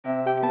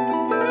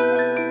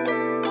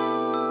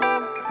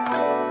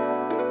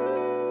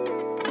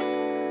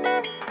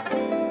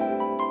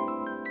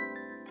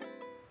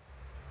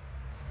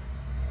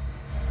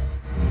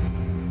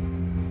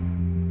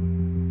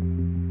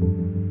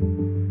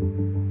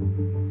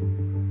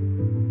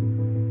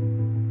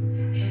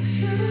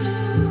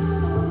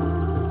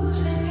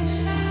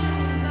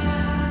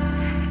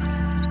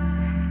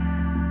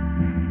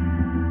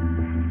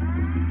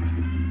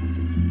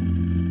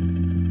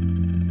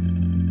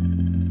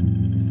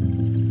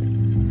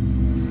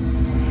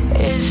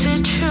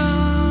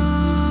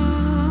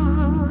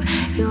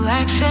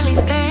actually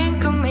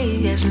think of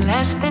me as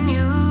less than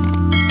you.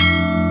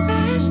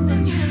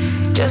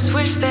 Just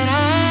wish that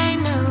I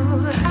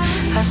knew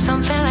how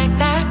something like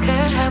that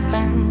could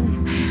happen.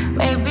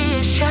 Maybe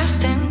it's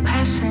just in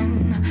passing,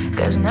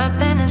 'cause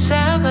nothing is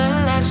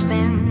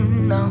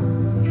everlasting, no.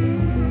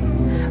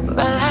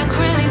 But like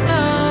really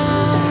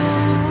though,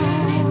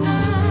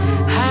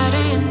 how do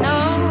you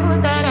know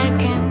that I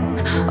can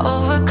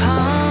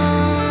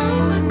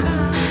overcome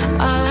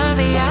all of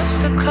the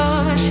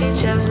obstacles? She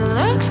just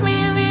looked me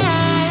in the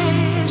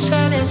eye,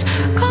 said it's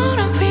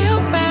gonna be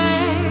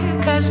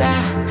alright, 'cause I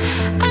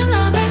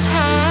know that's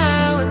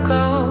how it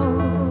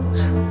goes.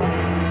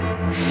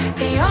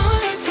 The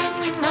only thing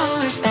we know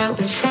is that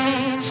we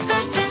change.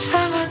 Nothing's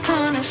ever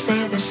gonna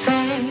stay the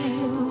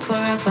same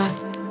forever,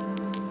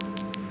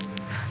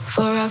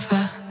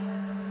 forever.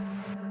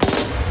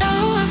 No,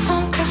 I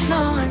won't, 'cause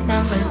no one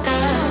ever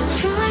does.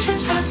 You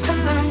just have to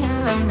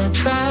learn to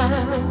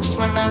trust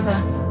whenever,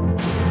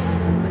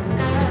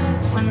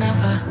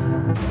 whenever.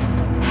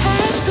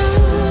 As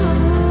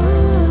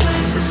blue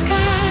as the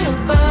sky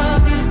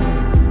above you,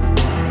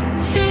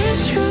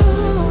 it's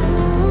true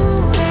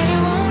that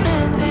it won't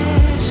end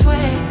this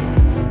way.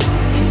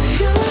 If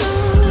you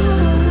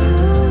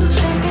lose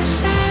and get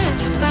sad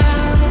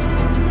about it,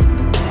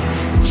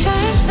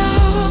 just know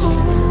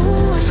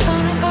it's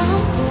gonna go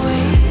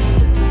away.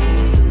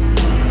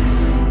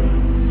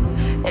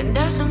 It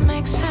doesn't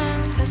make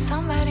sense that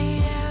somebody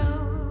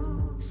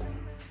else.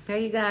 Hey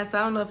you guys, so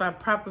I don't know if I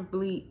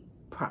properly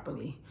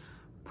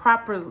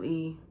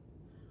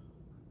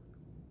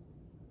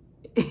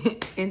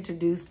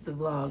introduced the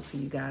vlog to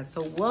you guys.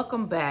 So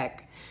welcome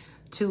back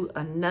to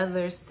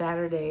another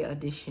Saturday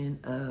edition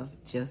of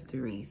Just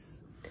Doris.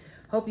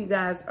 Hope you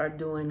guys are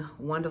doing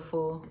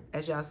wonderful.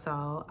 As y'all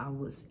saw, I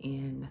was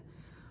in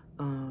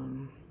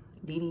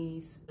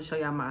DD's to show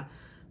y'all my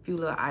few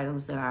little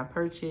items that I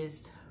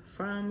purchased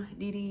from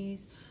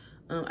DD's.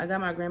 I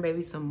got my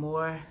grandbaby some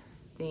more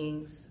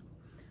things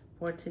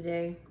for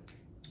today.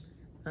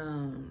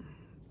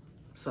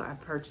 So I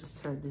purchased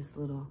her this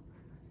little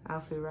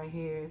outfit right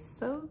here. It's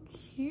so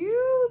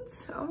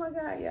cute. Oh my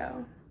God,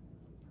 y'all.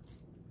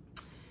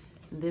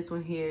 This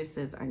one here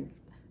says I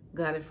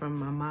got it from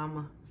my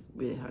mama,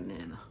 really her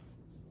nana.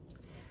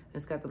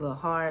 It's got the little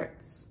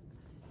hearts.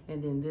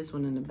 And then this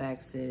one in the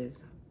back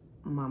says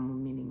Mama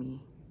Mini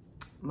Me,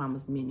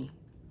 Mama's Mini.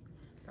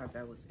 Thought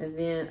that was. And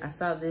then I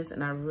saw this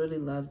and I really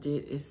loved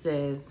it. It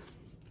says,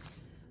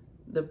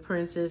 "The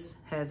princess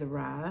has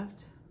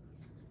arrived."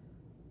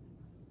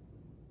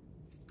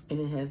 And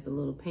it has the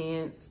little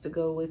pants to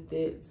go with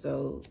it.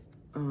 So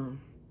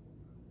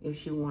if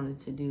she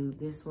wanted to do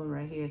this one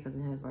right here, because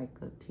it has like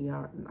a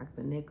tiara, like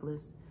the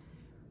necklace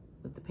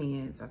with the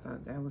pants, I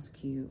thought that was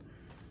cute.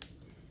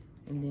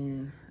 And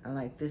then I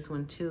like this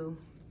one too.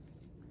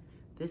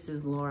 This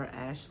is Laura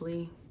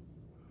Ashley.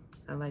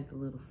 I like the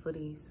little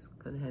footies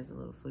because it has the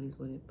little footies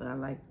with it, but I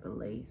like the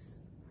lace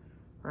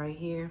right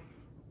here.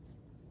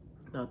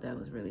 Thought that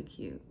was really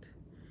cute.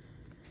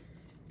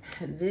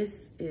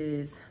 This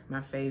is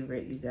my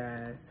favorite, you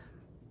guys.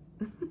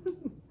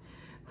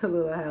 The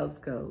little house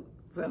coat.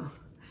 So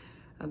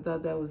I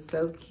thought that was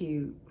so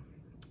cute.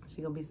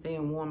 She gonna be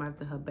staying warm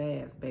after her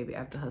baths, baby,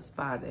 after her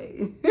spa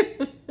day.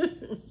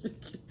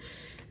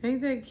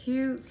 Ain't that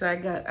cute? So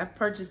I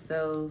purchased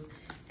those,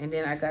 and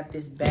then I got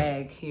this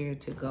bag here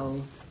to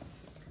go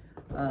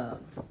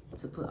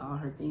to put all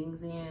her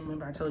things in.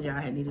 Remember I told you I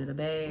had needed a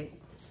bag?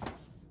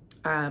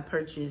 I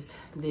purchased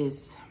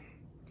this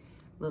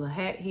little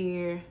hat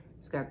here.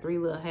 It's got 3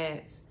 little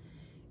hats.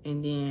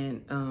 And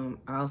then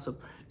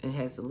it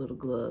has the little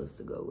gloves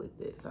to go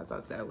with it. So I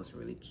thought that was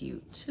really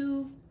cute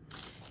too.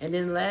 And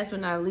then last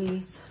but not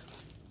least,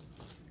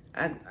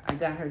 I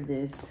got her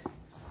this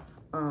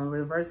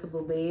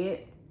reversible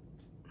bed.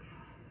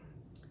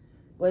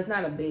 Well, it's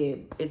not a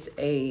bed, it's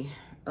a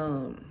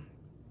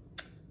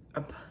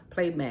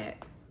play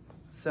mat.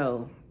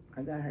 So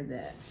I got her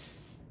that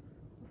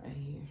right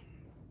here.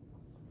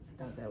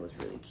 I thought that was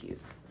really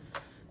cute.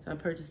 So I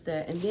purchased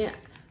that. And then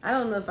I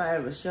don't know if I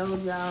ever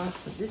showed y'all,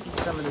 but this is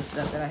some of the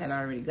stuff that I had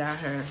already got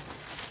her.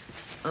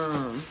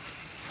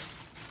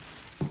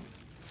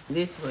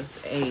 This was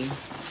a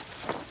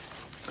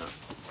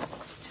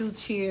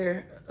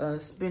 2-tier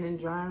spinning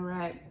drying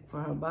rack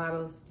for her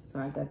bottles. So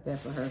I got that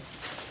for her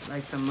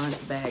like some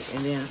months back.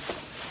 And then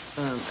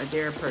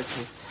Adara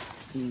purchased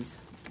these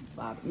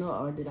bottles. No,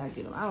 or did I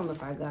get them? I don't know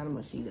if I got them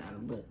or she got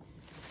them, but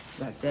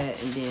got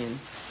that. And then,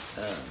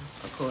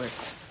 of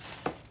course,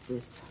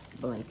 this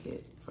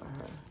blanket for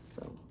her.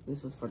 So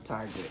this was for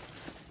Target,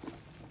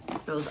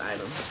 those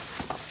items.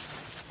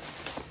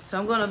 So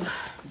I'm gonna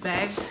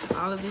bag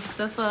all of this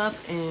stuff up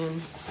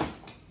and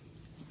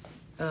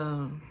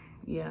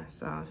yeah,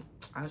 so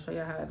I'll show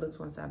you how it looks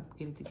once I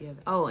get it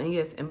together. Oh, and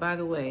yes, and by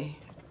the way,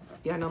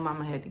 y'all know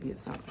Mama had to get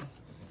something.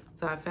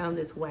 So I found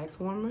this wax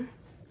warmer.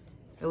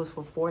 It was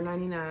for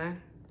 $4.99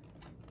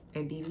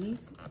 at DD's.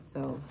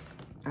 So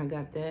I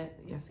got that.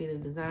 Y'all see the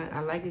design?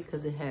 I like it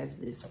because it has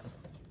this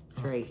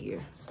tray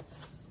here.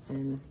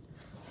 And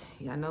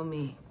y'all know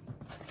me,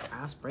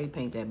 I'll spray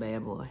paint that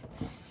bad boy.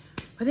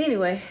 But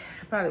anyway,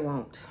 I probably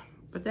won't.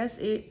 But that's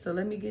it. So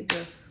let me get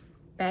the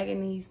bagging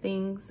these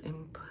things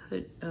and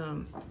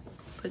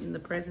putting the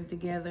present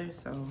together.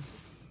 So,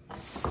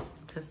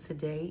 because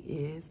today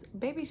is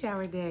baby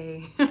shower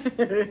day.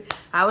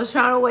 I was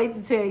trying to wait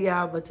to tell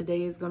y'all, but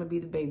today is going to be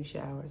the baby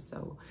shower.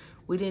 So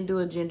we didn't do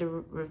a gender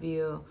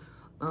reveal.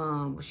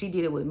 She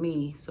did it with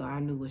me, so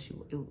I knew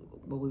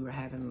what we were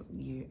having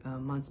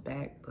months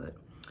back. But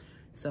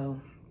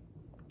so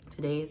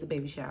today is the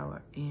baby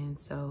shower, and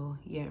so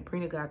yeah,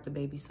 Prina got the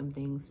baby some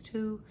things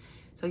too.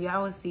 So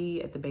y'all will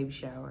see at the baby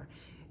shower,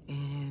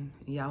 and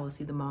y'all will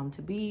see the mom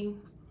to be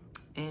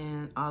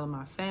and all of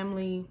my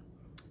family.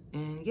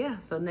 And yeah,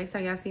 so next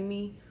time y'all see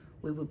me,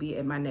 we will be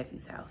at my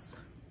nephew's house.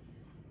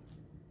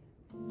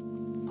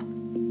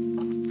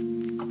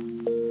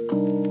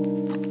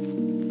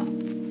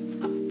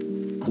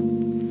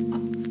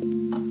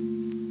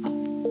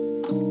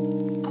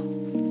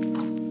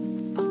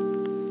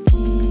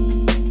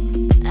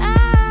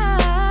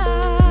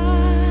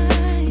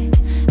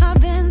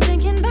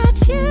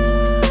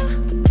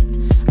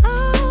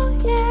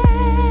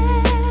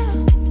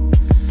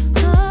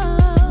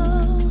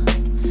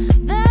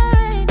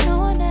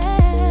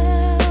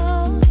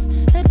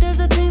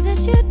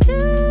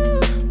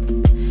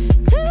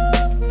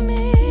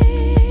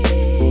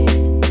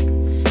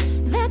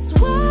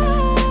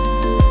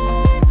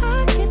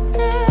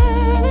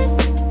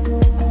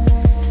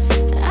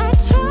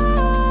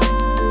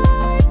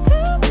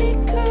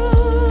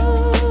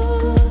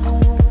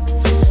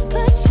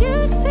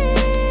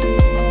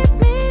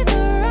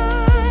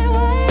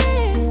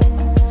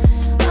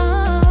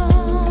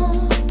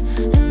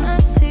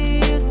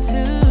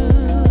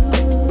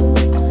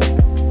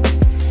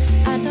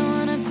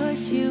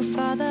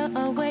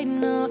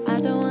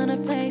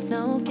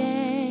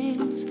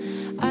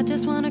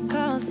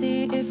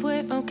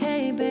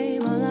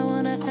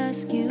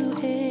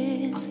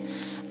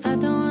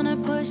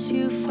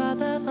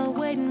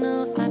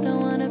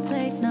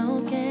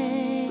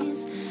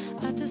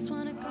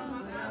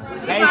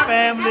 Hey,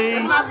 family.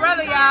 That's my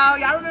brother, y'all.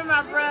 Y'all remember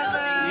my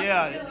brother?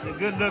 Yeah, the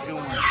good looking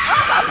one. You know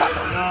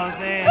what I'm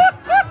saying?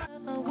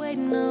 Wait,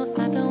 no,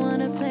 I don't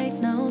wanna play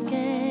no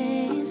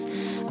games.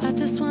 I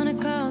just wanna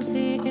call,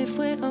 see if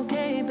we're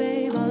okay,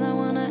 babe. All I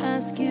wanna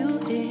ask you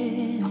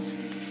is,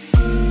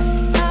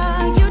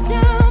 are you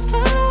down for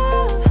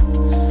love?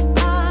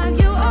 Are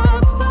you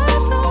up for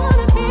someone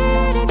to be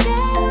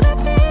together,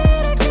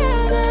 babe,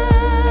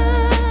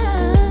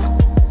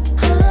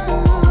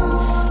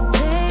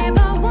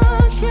 I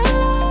want your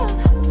love.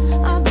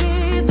 I'll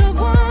be the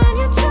one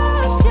you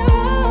trust. You're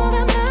all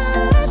that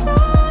matters,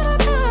 all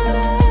that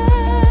matters.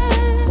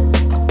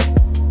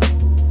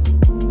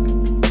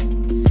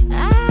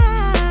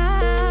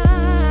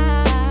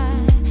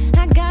 I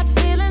got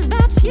feelings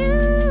about you.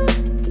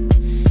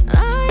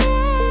 Oh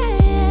yeah,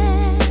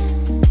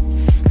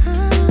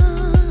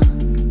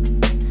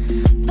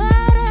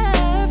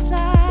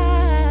 butterflies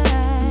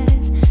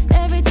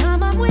every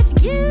time I'm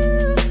with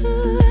you.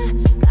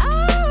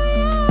 Oh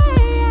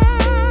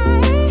yeah,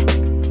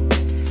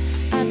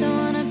 I don't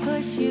wanna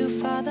push you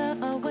farther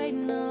away.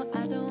 No,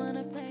 I don't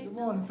wanna play. Good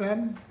morning,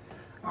 family.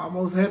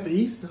 Almost happy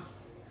Easter.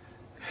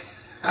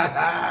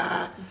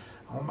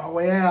 On my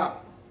way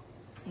out.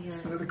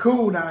 It's a little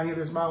cool down here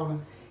this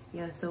morning.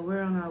 Yeah, so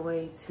we're on our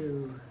way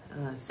to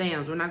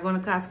Sam's. We're not going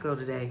to Costco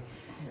today.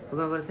 We're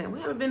going to go to Sam's.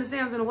 We haven't been to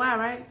Sam's in a while,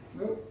 right?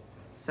 Nope.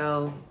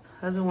 So,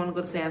 husband want to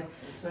go to Sam's.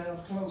 It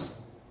sounds closer.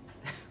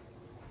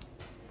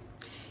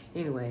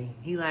 Anyway,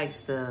 he likes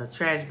the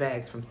trash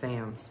bags from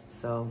Sam's.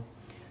 So,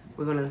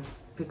 we're going to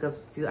pick up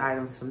a few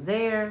items from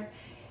there.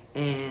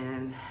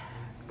 And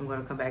I'm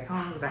going to come back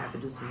home because I have to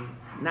do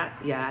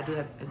I do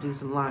have to do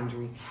some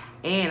laundry.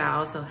 And I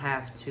also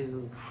have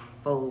to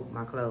fold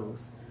my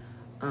clothes.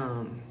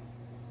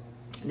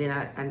 Then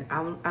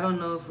I don't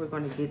know if we're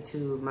going to get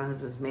to my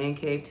husband's man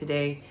cave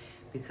today,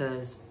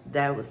 because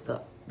that was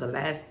the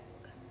last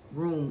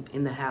room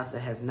in the house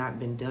that has not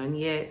been done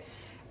yet.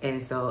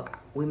 And so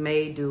we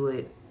may do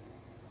it,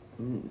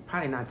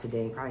 probably not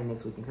today, probably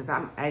next weekend, because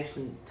I'm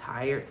actually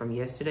tired from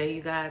yesterday,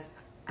 you guys.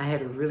 I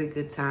had a really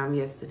good time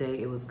yesterday.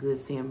 It was good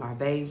seeing my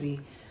baby,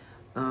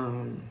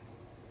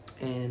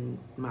 and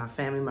my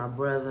family, my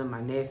brother,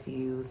 my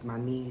nephews, my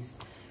niece,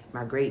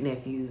 my great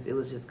nephews. It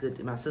was just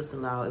good. My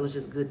sister-in-law. It was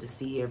just good to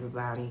see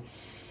everybody,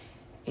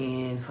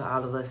 and for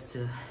all of us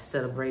to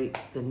celebrate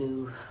the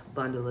new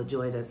bundle of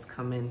joy that's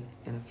coming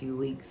in a few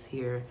weeks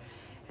here.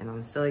 And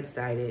I'm so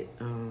excited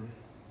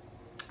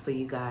for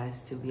you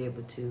guys to be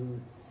able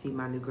to see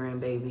my new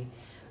grandbaby.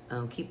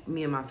 Keep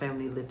me and my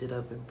family lifted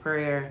up in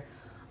prayer.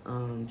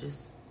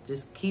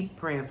 Just keep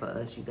praying for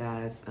us, you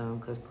guys,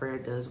 because prayer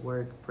does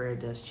work. Prayer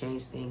does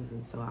change things,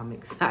 and so I'm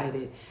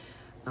excited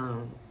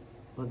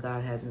what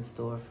God has in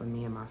store for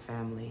me and my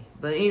family.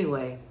 But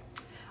anyway,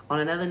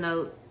 on another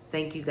note,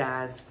 thank you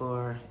guys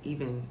for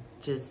even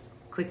just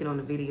clicking on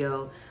the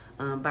video.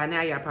 By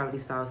now, y'all probably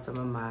saw some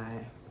of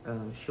my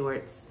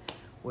shorts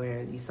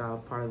where you saw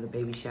part of the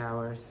baby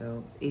shower.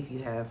 So if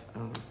you have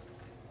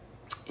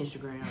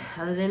Instagram.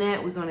 Other than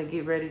that, we're gonna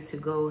get ready to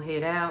go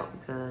head out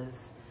because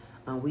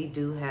we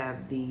do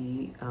have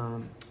the,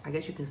 I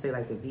guess you can say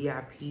like the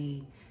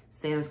VIP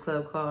Sam's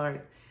Club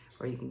card,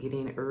 where you can get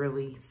in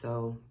early.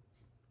 So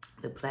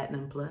the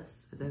Platinum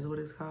Plus, if that's what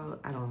it's called.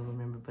 I don't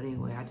remember, but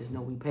anyway, I just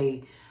know we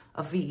pay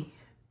a fee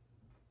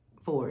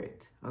for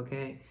it,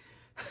 okay?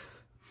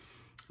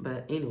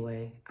 But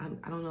anyway,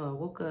 I don't know. I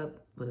woke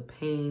up with a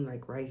pain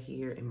like right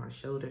here in my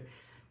shoulder.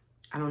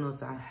 I don't know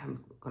if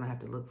I'm gonna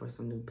have to look for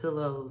some new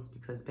pillows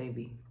because,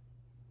 baby,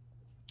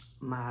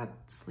 my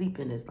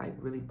sleeping is like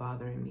really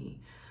bothering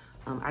me.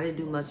 I didn't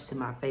do much to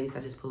my face.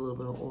 I just put a little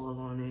bit of oil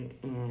on it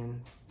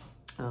and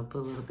put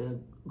a little bit of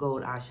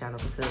gold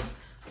eyeshadow because,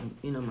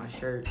 you know, my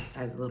shirt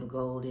has a little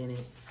gold in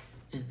it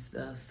and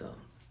stuff. So,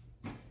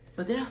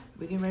 but yeah,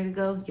 we're getting ready to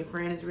go. Your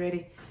friend is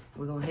ready.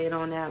 We're gonna head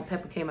on out.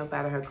 Pepper came up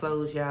out of her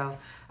clothes, y'all.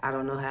 I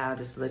don't know how.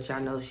 Just to let y'all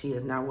know, she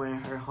is not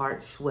wearing her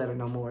heart sweater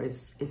no more.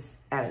 It's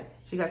at it.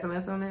 She got something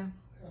else on there?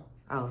 Yeah.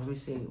 Oh, let me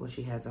see what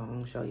she has on. I'm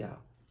gonna show y'all.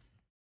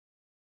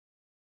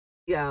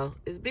 Y'all,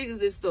 as big as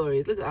this story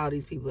is, look at all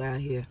these people out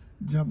here.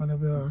 Jumping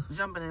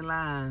in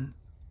line.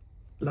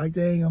 Like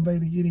they ain't gonna be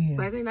able to get in.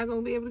 Like they not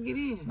gonna be able to get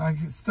in. Like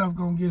stuff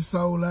gonna get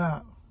sold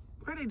out.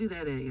 Where they do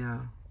that at,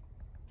 y'all?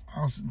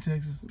 Austin,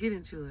 Texas. Get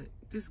into it.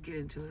 Just get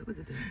into it. Look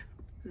at that.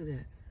 Look at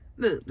that.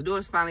 Look, the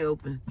door's finally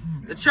open.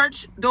 The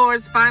church door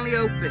is finally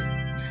open.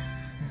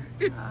 Oh,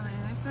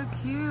 man, they're so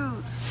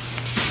cute.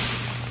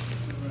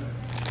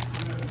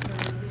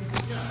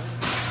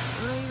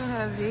 We even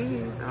have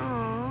these.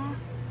 Oh,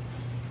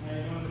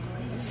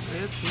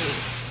 real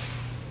cute.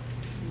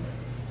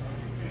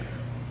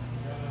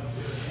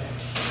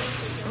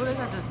 Oh, they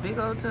got this big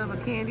old tub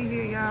of candy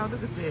here, y'all.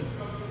 Look at this.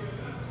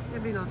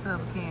 That big old tub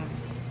of candy.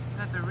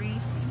 Got the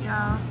Reese,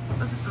 y'all.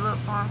 Look at the little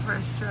Farm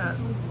Fresh truck.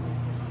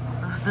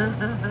 The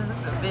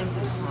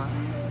vintage one.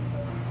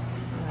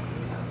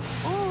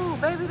 Oh,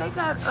 baby, they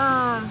got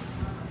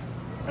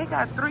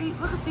 3.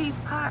 Look at these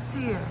pots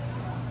here.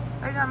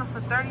 They got them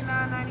for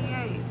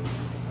 $39.98.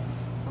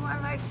 Oh, I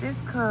like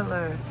this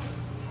color.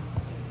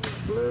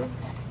 Blue.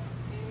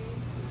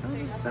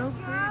 Those are so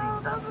pretty. Oh,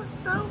 those are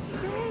so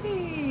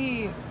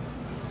pretty.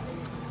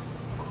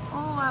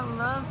 Oh, I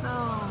love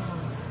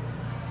those.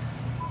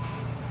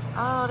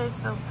 Oh, they're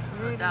so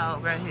pretty.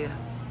 Dog right here.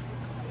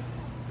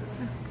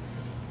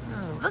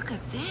 Oh, look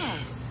at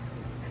this.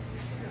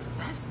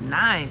 That's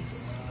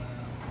nice.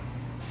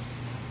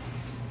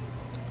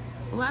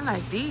 Oh, I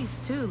like these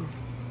too.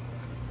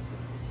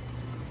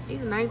 These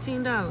are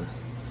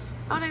 $19.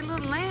 Oh, they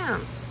little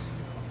lamps.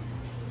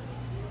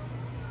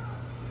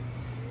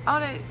 Oh,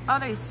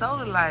 they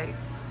solar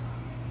lights.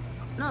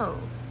 No,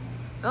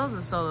 those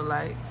are solar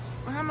lights.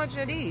 Well, how much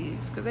are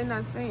these? Because they're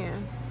not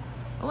saying.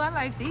 Oh, I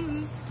like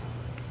these.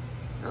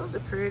 Those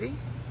are pretty.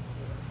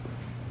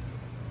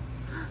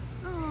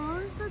 Oh,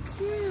 it's so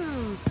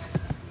cute.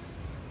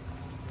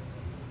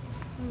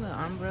 A little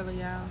umbrella,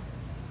 y'all.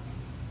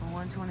 For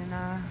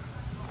 $129.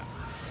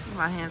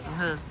 My handsome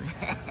husband.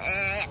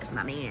 It's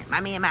my man. My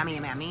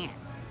man.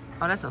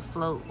 Oh, that's a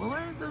float. Well,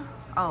 where is it?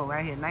 Oh,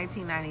 right here,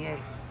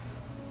 $19.98.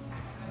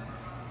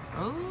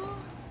 Oh.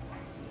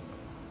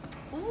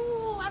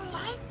 Ooh, I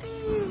like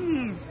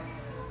these.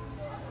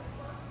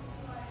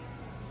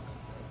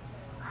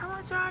 How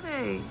much are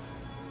they?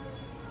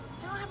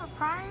 They don't have a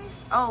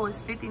price? Oh,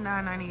 it's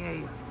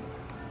 $59.98.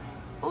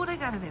 Oh, they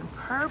got it in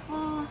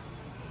purple.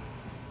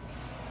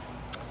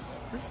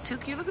 This is too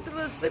cute. Look at the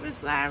little slip and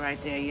slide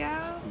right there,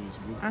 y'all.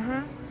 Look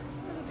at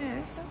that.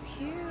 It's so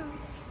cute.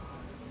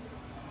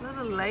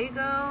 Little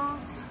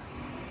Legos.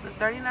 The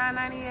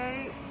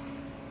 $39.98.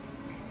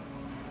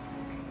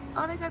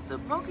 Oh, they got the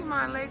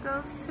Pokemon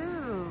Legos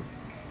too.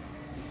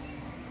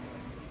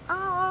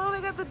 Oh,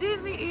 they got the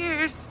Disney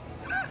ears.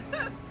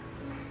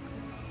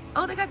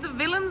 Oh, they got the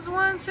Villains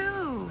one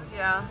too.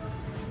 Yeah.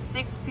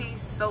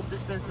 6-piece soap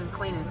dispensing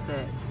cleaning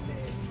set.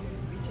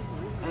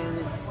 And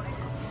it's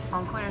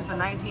on clearance for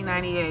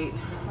 $19.98.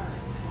 Look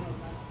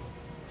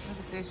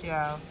at this,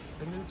 y'all.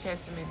 The New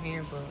Testament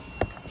handbook.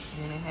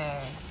 And then it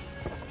has,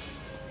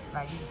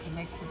 like, you can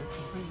connect to the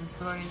completed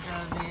stories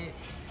of it.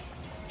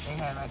 They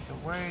have, like, the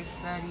word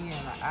study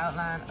and the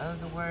outline of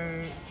the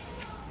word.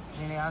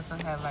 And they also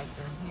have, like,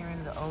 the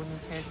hearing the Old New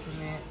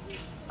Testament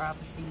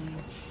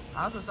prophecies.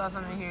 I also saw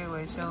something here where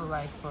it showed,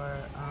 like, for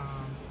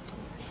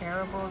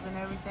parables and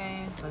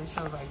everything. But it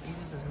shows, like,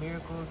 Jesus'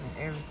 miracles and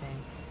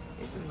everything.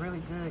 This is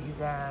really good, you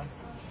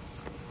guys.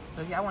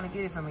 So if y'all want to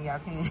get it from me, y'all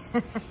can.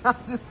 I'm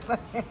just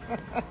playing.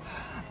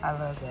 I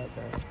love that,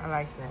 though. I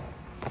like that.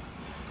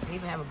 They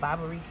even have a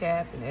Bible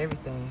recap and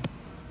everything.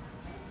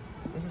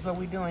 This is what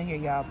we're doing here,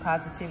 y'all.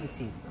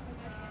 Positivity.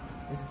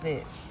 This is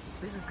it.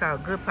 This is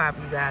called Good Pop,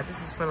 you guys.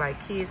 This is for, like,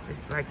 kids,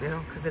 like, they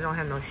don't, because they don't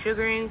have no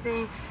sugar or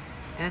anything.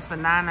 And it's for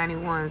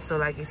 $9.91. So,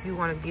 like, if you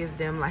want to give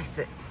them, like,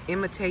 the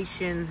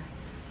imitation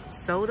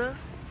soda.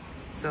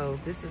 So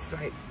this is,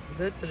 like,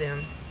 good for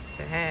them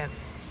to have.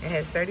 It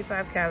has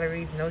 35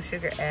 calories, no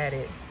sugar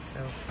added. So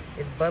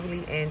it's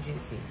bubbly and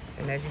juicy.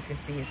 And as you can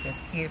see, it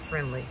says kid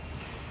friendly.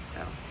 So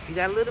you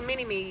got little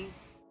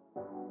mini-me's.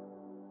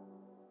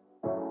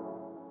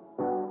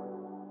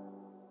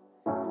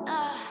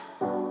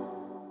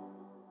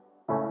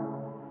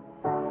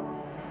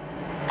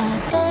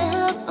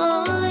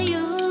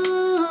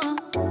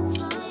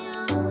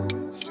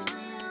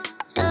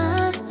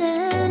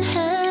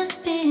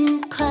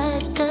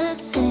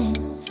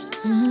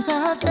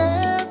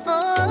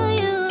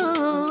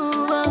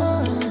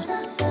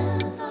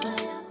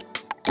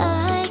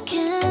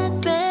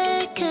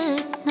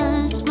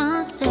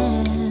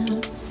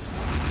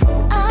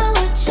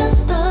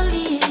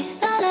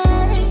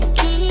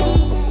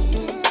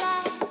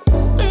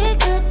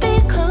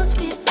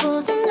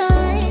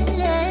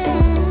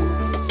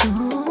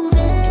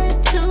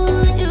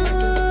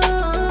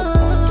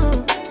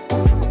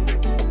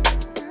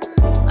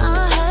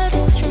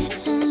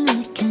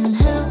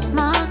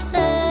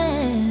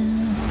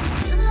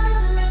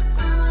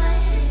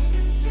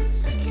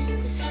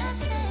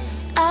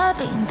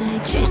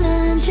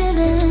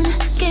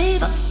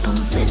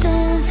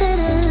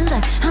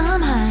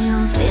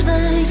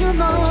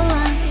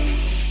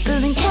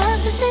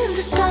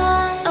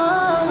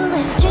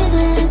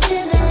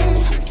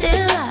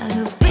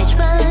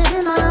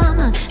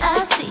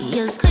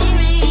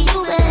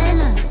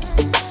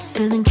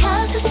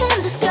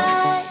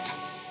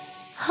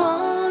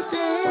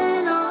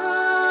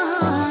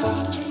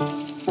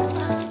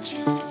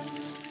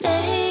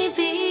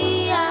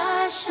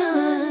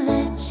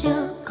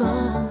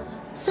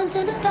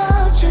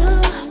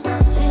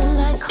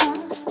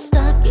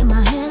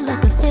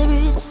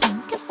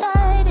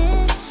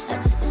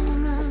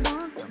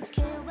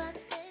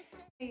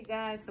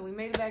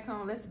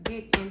 let's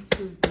get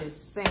into this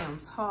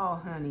Sam's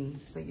haul, honey.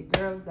 So your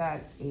girl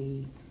got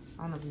a,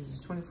 I don't know if this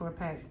is a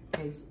 24-pack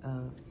case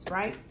of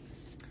Sprite.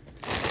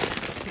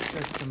 Picked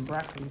up some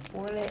broccoli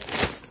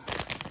florets,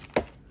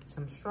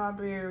 some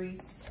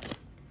strawberries.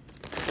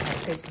 I had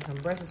to taste for some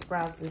Brussels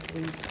sprouts this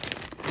week.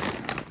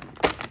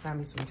 Got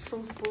me some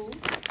tofu.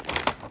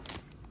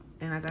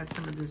 And I got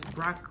some of this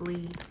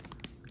broccoli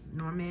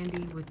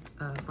Normandy with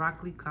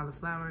broccoli,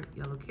 cauliflower,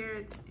 yellow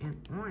carrots, and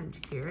orange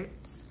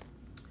carrots.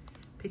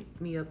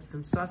 Picked me up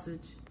some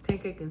sausage,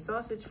 pancake and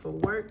sausage for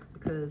work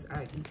because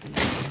I eat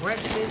these for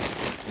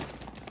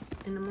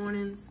breakfast in the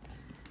mornings.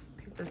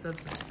 Picked us up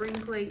some spring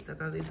plates. I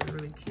thought these were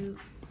really cute.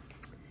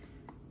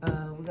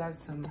 We got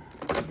some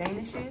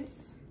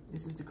Danishes.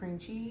 This is the cream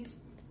cheese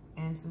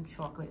and some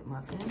chocolate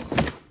muffins.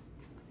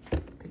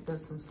 Picked up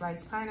some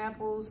sliced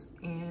pineapples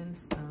and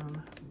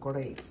some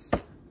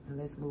grapes. And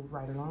let's move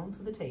right along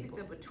to the table.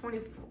 Picked up a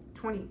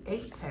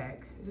 28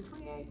 pack. Is it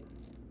 28?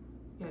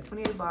 Yeah,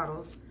 28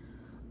 bottles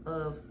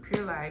of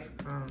Pure Life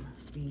from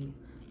the,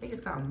 I think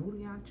it's called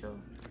Muriacho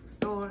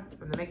store,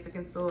 from the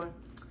Mexican store.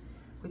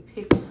 We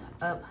picked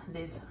up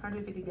this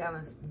 150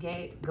 gallons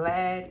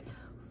Glad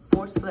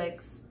Force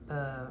Flex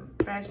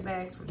trash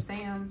bags from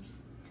Sam's.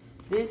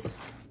 This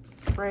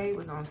spray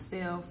was on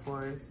sale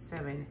for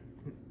 $7.89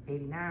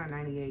 or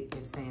 $98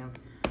 at Sam's,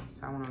 so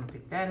I went on to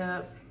pick that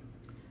up.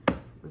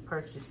 We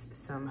purchased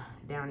some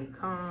Downy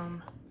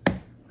Calm.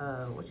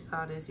 What you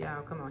call this,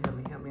 y'all? Come on, help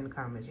me in the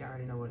comments. Y'all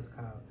already know what it's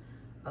called.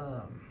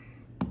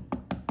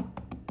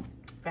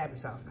 Fabric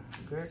softener.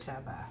 Girl,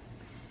 child, bye.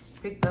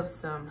 Picked up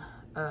some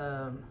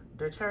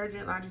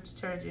detergent, laundry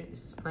detergent.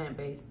 This is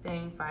plant-based,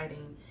 stain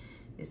fighting.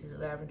 This is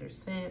lavender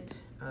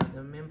scent.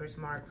 The Members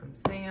Mark from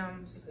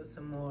Sam's. Picked up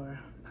some more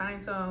pine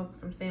salt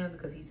from Sam's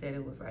because he said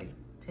it was like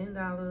 $10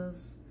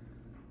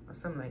 or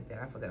something like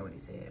that. I forgot what he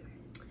said.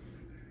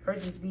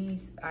 Purchased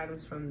these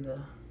items from the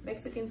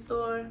Mexican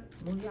store,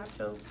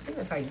 Muriacho. I think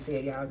that's how you say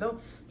it, y'all.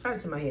 Don't try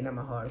to my head, not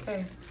my heart,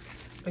 okay?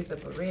 Picked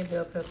up a red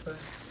bell pepper,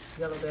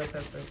 yellow bell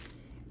pepper,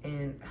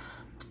 and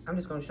I'm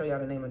just gonna show y'all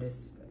the name of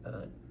this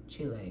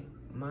chile,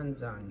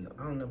 manzano.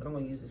 I don't know, but I'm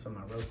gonna use this for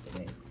my roast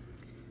today.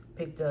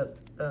 Picked up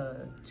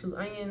 2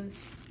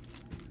 onions,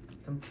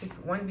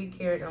 one big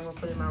carrot I'm gonna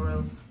put in my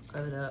roast,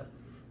 cut it up.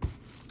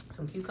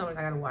 Some cucumbers,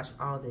 I gotta wash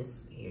all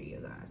this here, you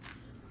guys.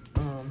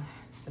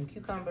 Some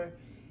cucumber.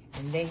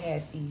 And they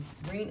had these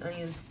green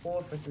onions,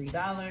 4 for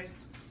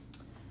 $3.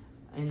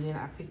 And then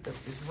I picked up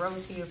this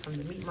roast here from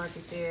the meat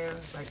market there.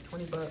 It's like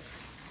 20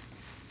 bucks.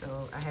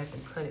 So I had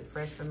them cut it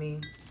fresh for me.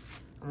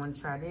 I want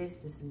to try this.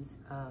 This is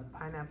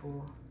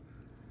pineapple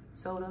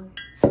soda.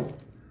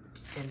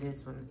 And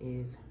this one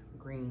is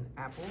green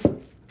apple.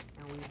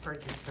 And we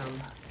purchased some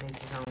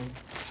Nature's Own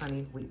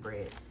honey wheat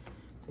bread.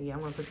 So yeah,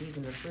 I'm going to put these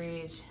in the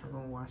fridge. I'm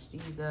going to wash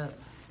these up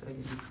so they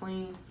can be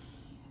clean.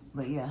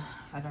 But yeah,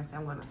 like I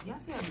said, y'all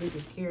see how big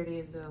this carrot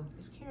is though?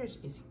 This carrot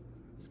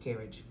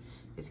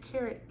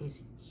is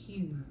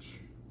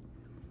huge.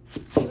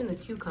 Even the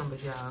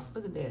cucumbers, y'all,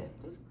 look at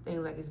that. This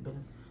thing like it's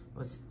been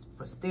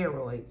for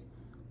steroids.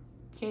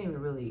 Can't even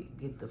really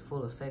get the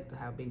full effect of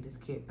how big this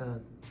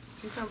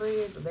cucumber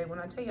is. But babe, when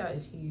I tell y'all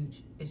it's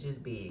huge, it's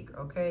just big,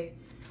 okay?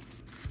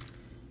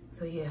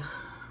 So yeah,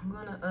 I'm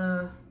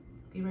gonna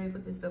get ready to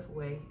put this stuff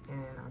away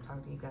and I'll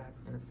talk to you guys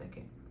in a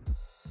second.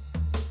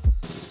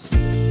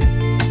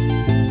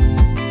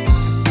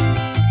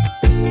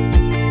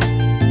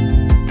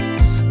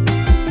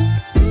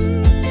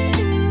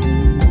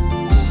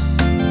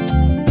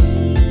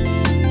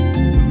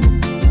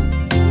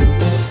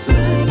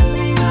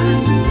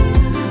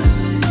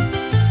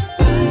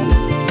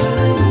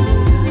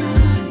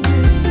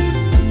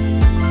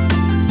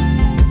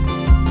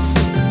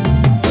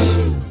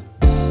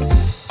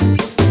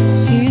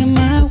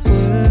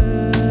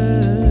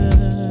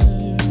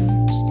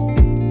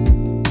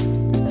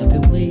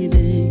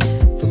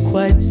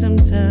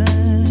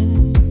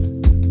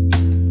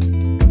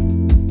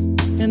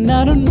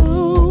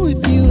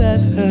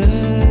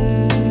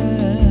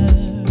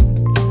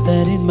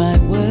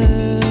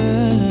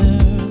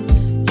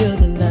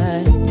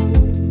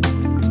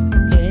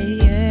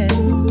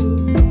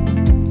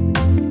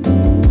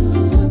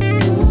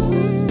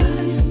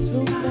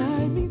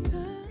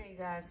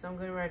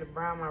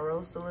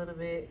 A little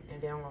bit,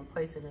 and then I'm gonna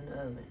place it in the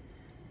oven.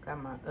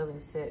 Got my oven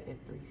set at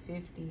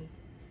 350, and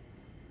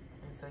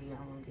so yeah,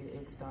 I'm gonna get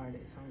it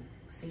started. So I'm gonna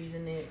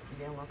season it, and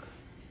then I'm gonna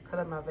cut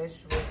up my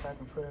vegetables so I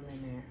can put them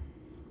in there.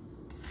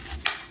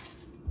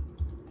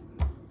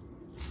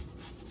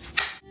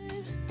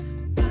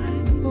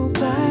 Oh,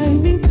 buy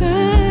me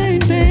time,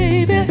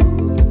 baby.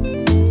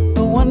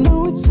 Oh, I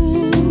know it's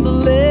in the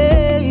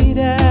late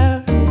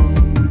hour.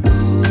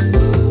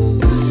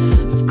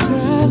 I've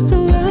crossed the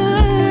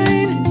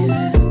line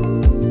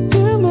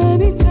too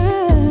many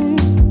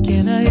times.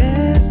 Can I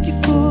ask you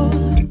for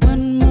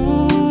one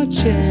more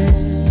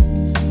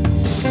chance?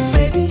 'Cause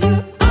baby,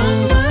 you're on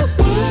my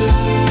world.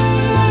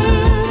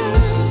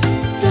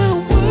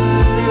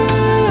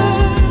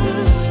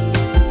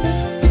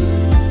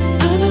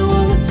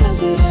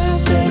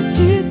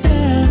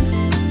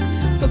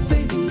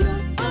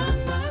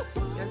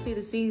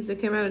 that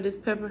came out of this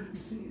pepper?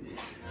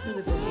 Look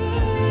at that.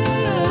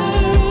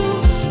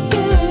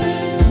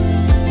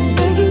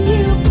 Begging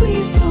you,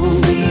 please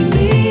don't leave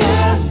me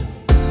out.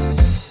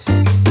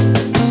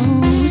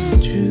 Oh, it's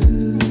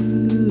true.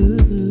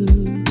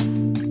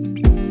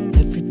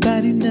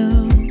 Everybody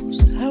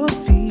knows how I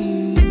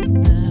feel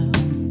now.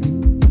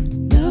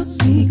 No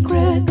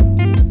secret.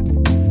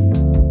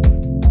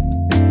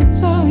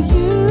 It's all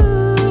you.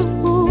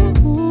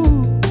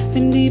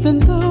 And even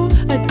though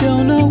I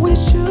don't always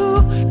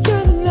show,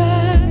 you're the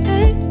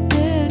light,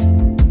 yeah.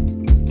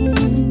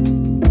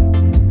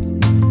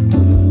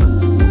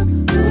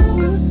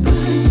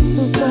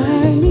 So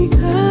buy me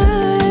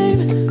time,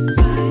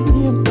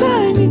 yeah,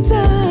 buy me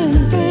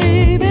time,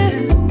 baby.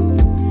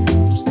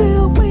 I'm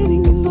still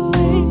waiting in the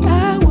late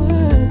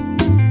hours.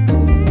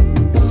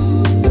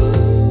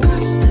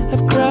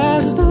 I've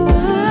crossed the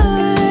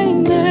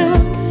line now,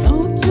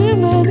 oh, too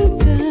many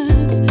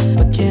times.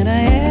 But can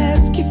I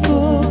ask you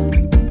for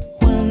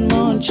one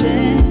more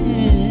chance?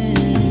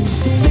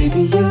 'Cause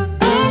baby, you're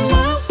all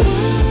my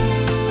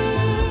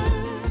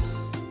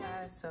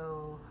Guys, so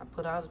I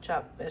put all the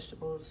chopped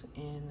vegetables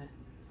in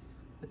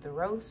with the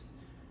roast.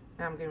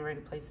 Now I'm getting ready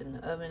to place it in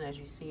the oven. As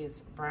you see,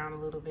 it's brown a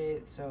little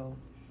bit, so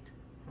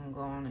I'm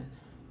going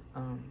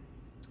to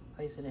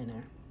place it in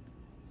there.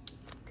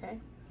 Okay.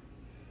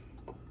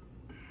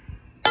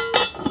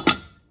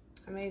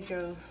 I made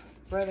your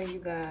brother, you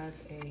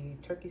guys, a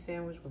turkey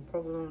sandwich with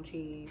provolone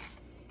cheese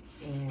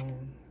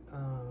and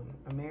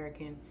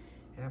American,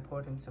 and I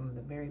poured him some of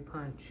the berry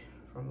punch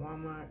from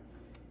Walmart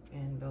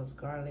and those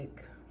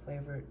garlic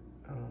flavored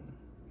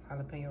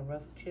jalapeno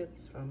rough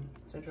chips from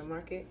Central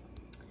Market.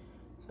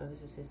 So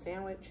this is his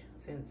sandwich,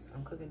 since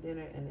I'm cooking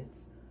dinner and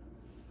it's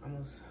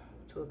almost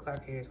 2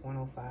 o'clock here. It's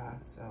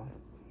 1:05, so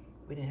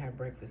we didn't have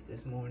breakfast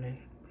this morning.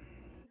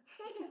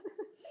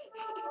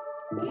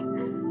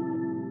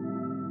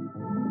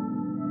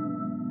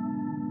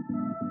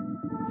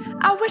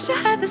 I wish I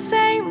had the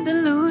same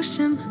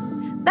delusion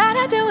that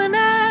I do when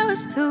I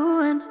was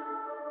 2 and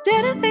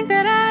didn't think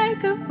that I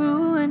could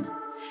ruin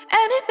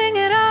anything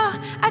at all.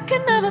 I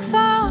could never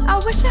fall. I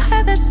wish I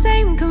had that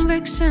same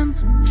conviction,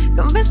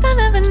 convinced I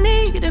never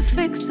needed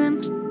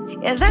fixing.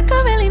 Yeah, that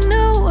girl really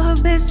knew her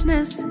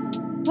business.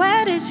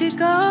 Where did she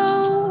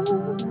go?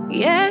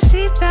 Yeah,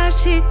 she thought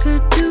she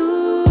could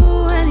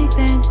do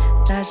anything,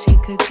 thought she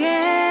could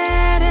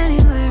get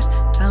anywhere.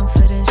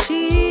 Confident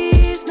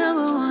she's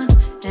 #1,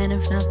 and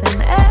if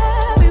nothing,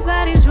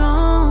 everybody's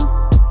wrong.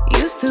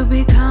 Used to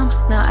be calm,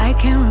 now I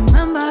can't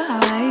remember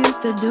how I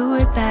used to do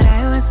it. That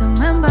I was a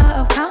member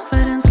of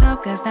Confidence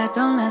Club, cause that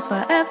don't last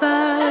forever.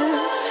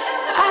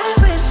 I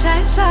wish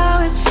I saw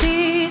what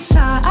she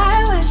saw,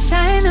 I wish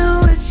I knew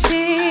what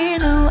she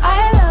knew.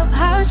 I love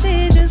how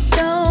she just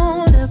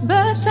owned it,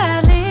 but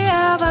sadly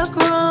I've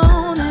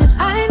outgrown it.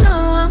 I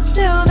know I'm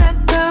still that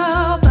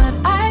girl, but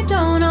I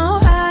don't know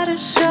how to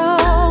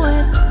show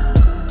it.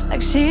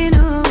 Like she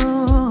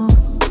knew,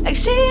 like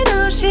she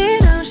knew, she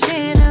knew,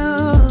 she knew.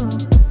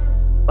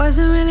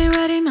 Wasn't really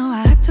ready, no,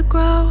 I had to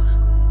grow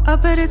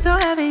up, but it's so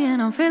heavy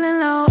and I'm feeling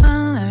low.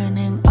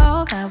 Unlearning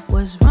all that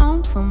was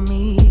wrong for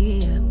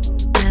me,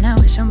 and I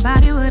wish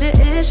somebody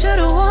would've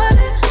should've warned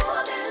it.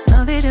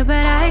 No, they did,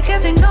 but I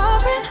kept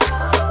ignoring.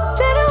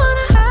 Didn't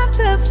wanna have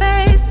to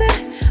face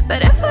it, but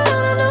if I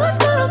don't know what's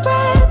gonna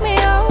break me,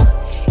 oh.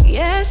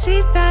 Yeah,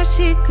 she thought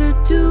she could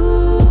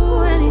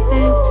do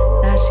anything,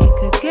 thought she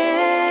could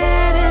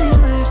get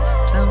anywhere.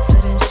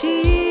 Confident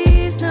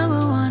she's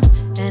 #1,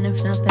 and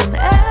if nothing,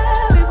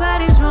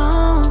 everybody's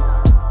wrong.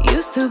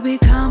 Used to be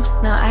calm,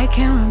 now I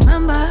can't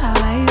remember how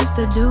I used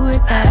to do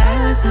it. That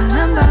I was a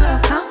member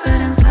of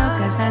Confidence Club,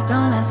 cause that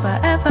don't last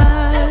forever.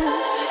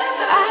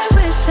 I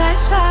wish I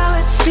saw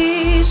what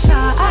she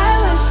saw, I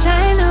wish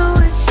I knew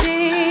what she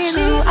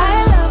knew.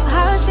 I love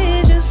how she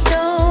just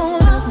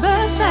owned it,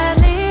 but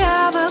sadly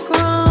I've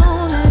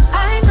outgrown it.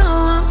 I know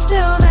I'm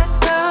still that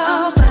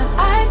girl, but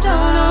I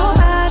don't know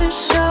how to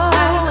show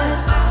it.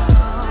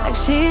 Like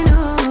she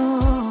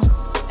knew,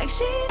 like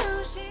she knew,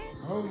 she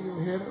knew. Hold your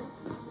head up.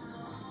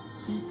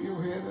 Keep your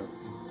head up.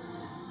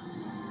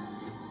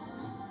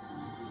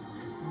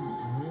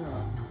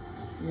 Yeah.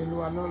 You know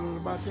I know a little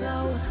about that.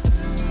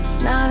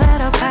 Now that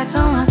I've packed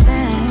all my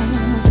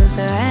things, is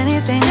there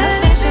anything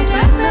else I should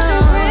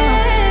bring?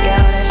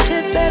 Yeah, all that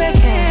shit that I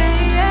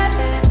can't.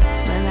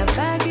 When that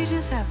baggage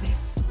is heavy.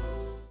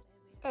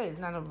 That is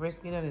not a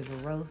brisket, that is a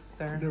roast,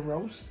 sir. The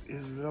roast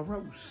is the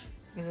roast.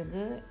 Is it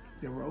good?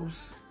 The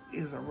roast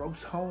is a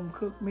roast home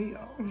cooked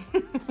meal.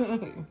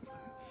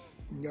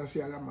 Y'all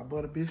see I got my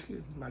butter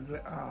biscuit, my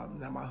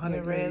honey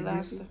The red glazed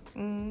lobster. biscuit.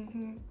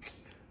 Mm-hmm.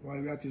 Well,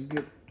 we got this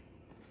good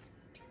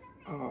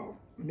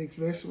mixed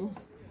vegetables.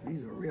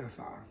 These are real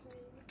sour.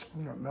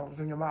 You know, melt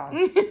in your mouth.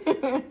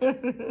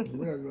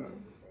 Real good.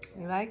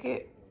 You like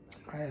it?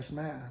 I had some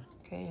mine.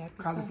 Okay, happy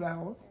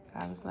Cauliflower.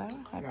 Cauliflower.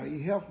 Gotta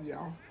eat healthy,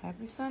 y'all.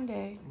 Happy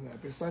Sunday.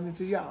 Happy Sunday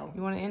to y'all.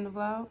 You want to end the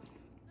vlog?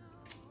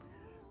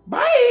 Bye!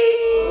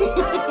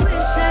 I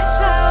wish I